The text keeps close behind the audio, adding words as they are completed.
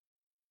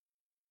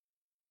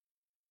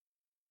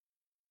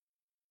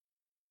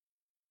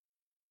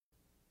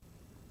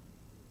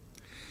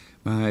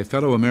My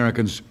fellow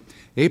Americans,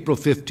 April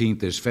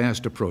 15th is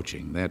fast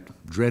approaching, that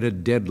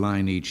dreaded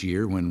deadline each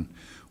year when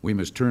we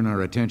must turn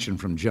our attention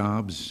from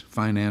jobs,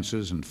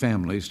 finances, and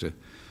families to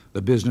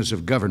the business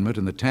of government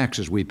and the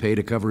taxes we pay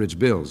to cover its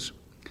bills.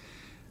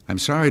 I'm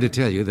sorry to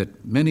tell you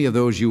that many of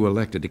those you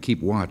elected to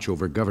keep watch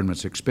over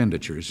government's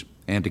expenditures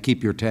and to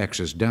keep your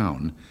taxes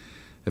down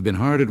have been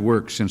hard at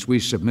work since we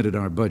submitted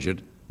our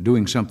budget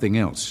doing something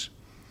else.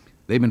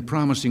 They've been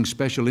promising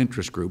special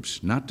interest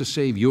groups not to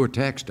save your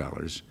tax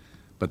dollars,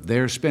 but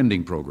their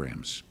spending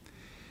programs.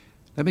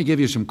 Let me give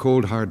you some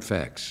cold, hard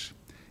facts.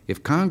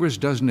 If Congress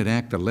doesn't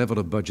enact the level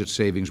of budget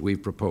savings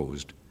we've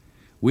proposed,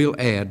 we'll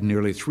add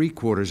nearly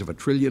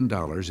 $750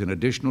 billion in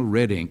additional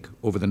red ink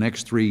over the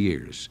next 3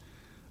 years,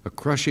 a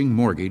crushing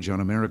mortgage on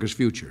America's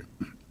future.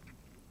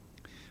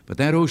 But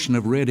that ocean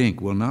of red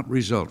ink will not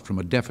result from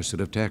a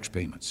deficit of tax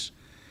payments.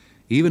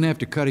 Even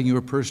after cutting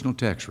your personal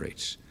tax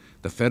rates,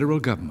 the federal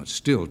government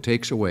still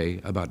takes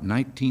away about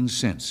 19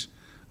 cents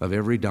of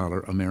every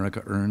dollar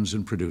America earns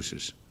and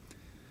produces,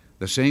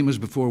 the same as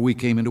before we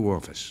came into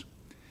office.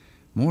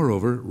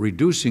 Moreover,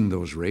 reducing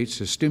those rates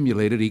has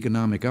stimulated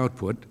economic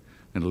output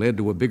and led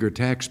to a bigger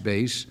tax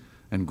base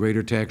and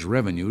greater tax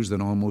revenues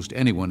than almost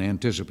anyone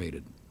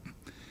anticipated.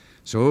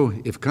 So,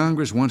 if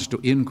Congress wants to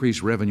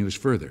increase revenues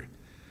further,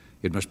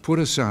 it must put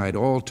aside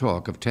all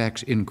talk of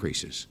tax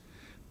increases,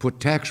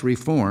 put tax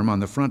reform on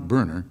the front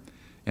burner,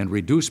 and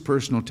reduce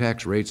personal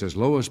tax rates as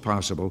low as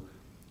possible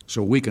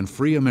so we can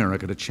free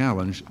America to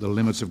challenge the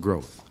limits of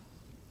growth.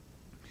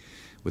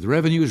 With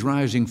revenues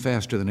rising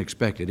faster than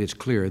expected, it's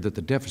clear that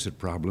the deficit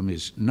problem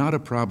is not a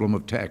problem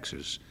of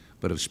taxes,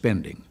 but of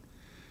spending.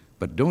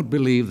 But don't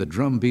believe the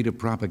drumbeat of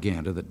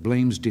propaganda that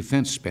blames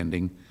defense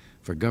spending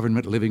for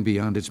government living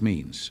beyond its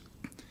means.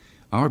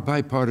 Our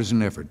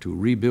bipartisan effort to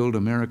rebuild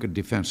America's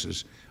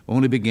defenses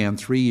only began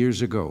 3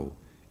 years ago,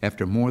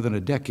 after more than a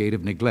decade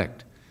of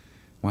neglect,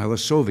 while the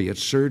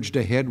Soviets surged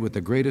ahead with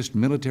the greatest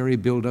military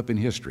buildup in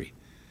history,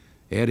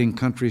 adding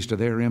countries to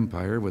their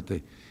empire with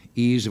the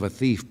ease of a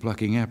thief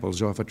plucking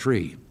apples off a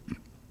tree.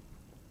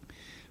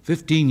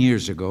 15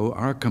 years ago,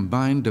 our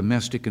combined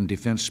domestic and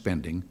defense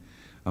spending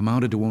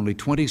amounted to only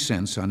 20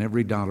 cents on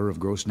every dollar of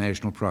gross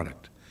national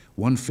product,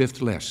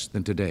 1/5 less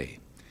than today.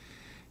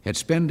 Had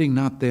spending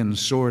not then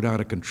soared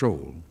out of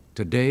control,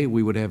 today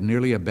we would have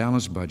nearly a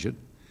balanced budget,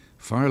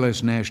 far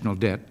less national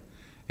debt,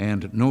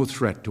 and no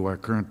threat to our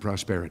current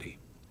prosperity.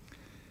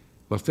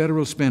 Well,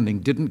 federal spending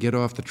didn't get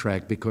off the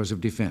track because of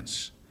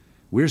defense.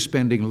 We're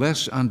spending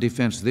less on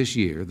defense this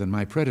year than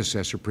my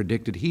predecessor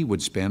predicted he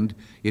would spend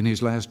in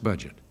his last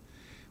budget.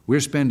 We're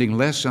spending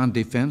less on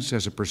defense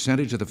as a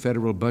percentage of the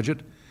federal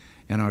budget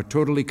and our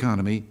total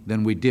economy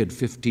than we did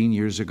 15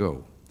 years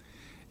ago.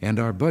 And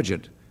our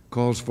budget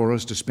calls for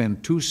us to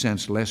spend 2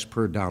 cents less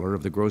per dollar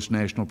of the gross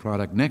national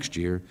product next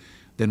year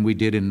than we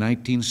did in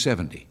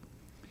 1970.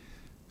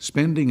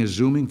 Spending is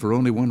zooming for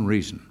only one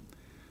reason.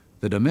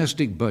 The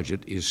domestic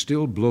budget is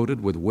still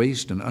bloated with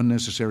waste and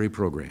unnecessary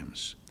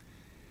programs.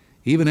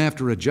 Even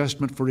after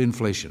adjustment for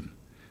inflation,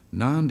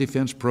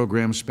 non-defense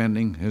program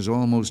spending has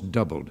almost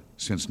doubled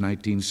since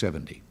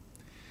 1970.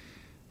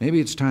 Maybe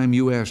it's time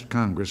you asked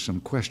Congress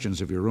some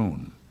questions of your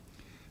own.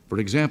 For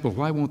example,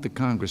 why won't the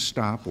Congress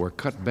stop or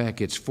cut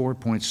back its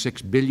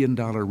 $4.6 billion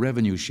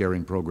revenue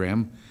sharing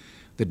program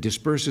that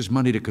disperses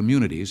money to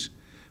communities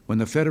when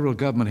the federal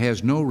government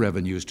has no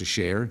revenues to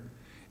share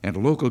and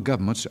local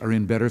governments are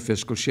in better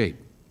fiscal shape?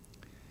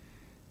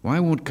 Why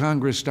won't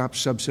Congress stop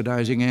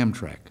subsidizing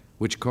Amtrak,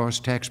 which costs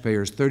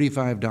taxpayers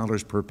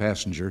 $35 per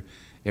passenger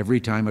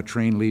every time a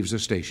train leaves a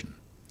station?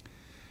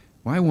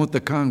 Why won't the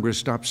Congress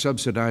stop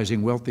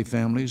subsidizing wealthy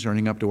families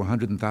earning up to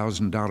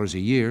 $100,000 a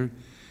year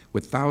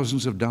with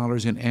thousands of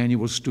dollars in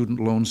annual student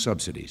loan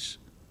subsidies?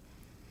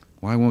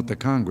 Why won't the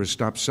Congress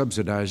stop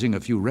subsidizing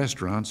a few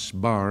restaurants,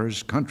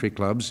 bars, country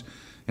clubs,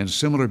 and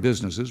similar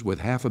businesses with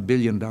 $500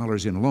 million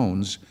in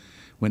loans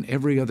when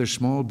every other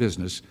small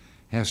business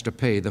has to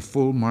pay the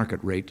full market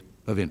rate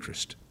of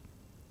interest?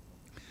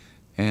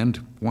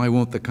 And why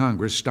won't the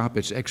Congress stop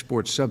its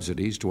export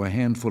subsidies to a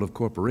handful of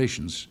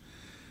corporations,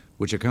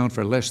 which account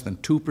for less than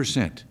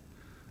 2%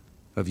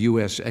 of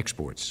U.S.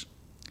 exports?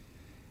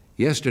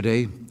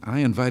 Yesterday, I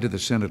invited the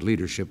Senate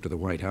leadership to the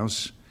White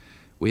House.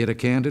 We had a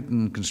candid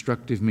and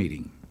constructive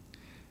meeting,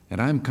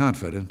 and I'm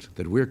confident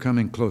that we're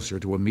coming closer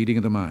to a meeting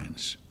of the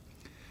minds.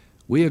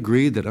 We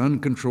agreed that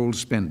uncontrolled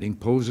spending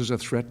poses a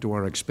threat to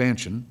our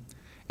expansion,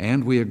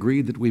 and we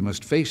agreed that we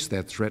must face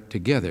that threat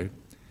together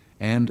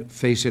and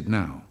face it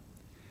now.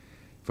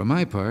 For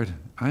my part,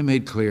 I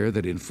made clear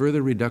that in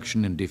further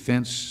reduction in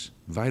defense,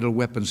 vital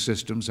weapons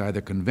systems, either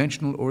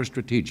conventional or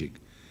strategic,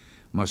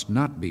 must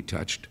not be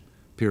touched,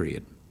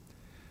 period.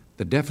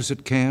 The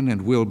deficit can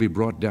and will be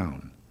brought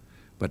down,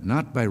 but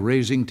not by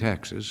raising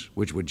taxes,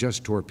 which would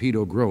just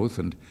torpedo growth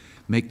and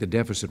make the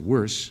deficit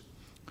worse,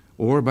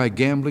 or by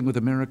gambling with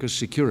America's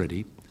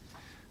security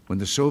when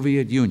the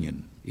Soviet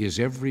Union is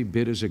every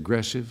bit as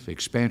aggressive,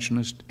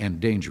 expansionist, and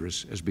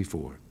dangerous as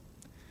before.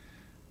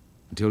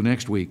 Until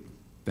next week,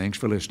 thanks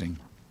for listening.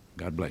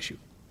 God bless you.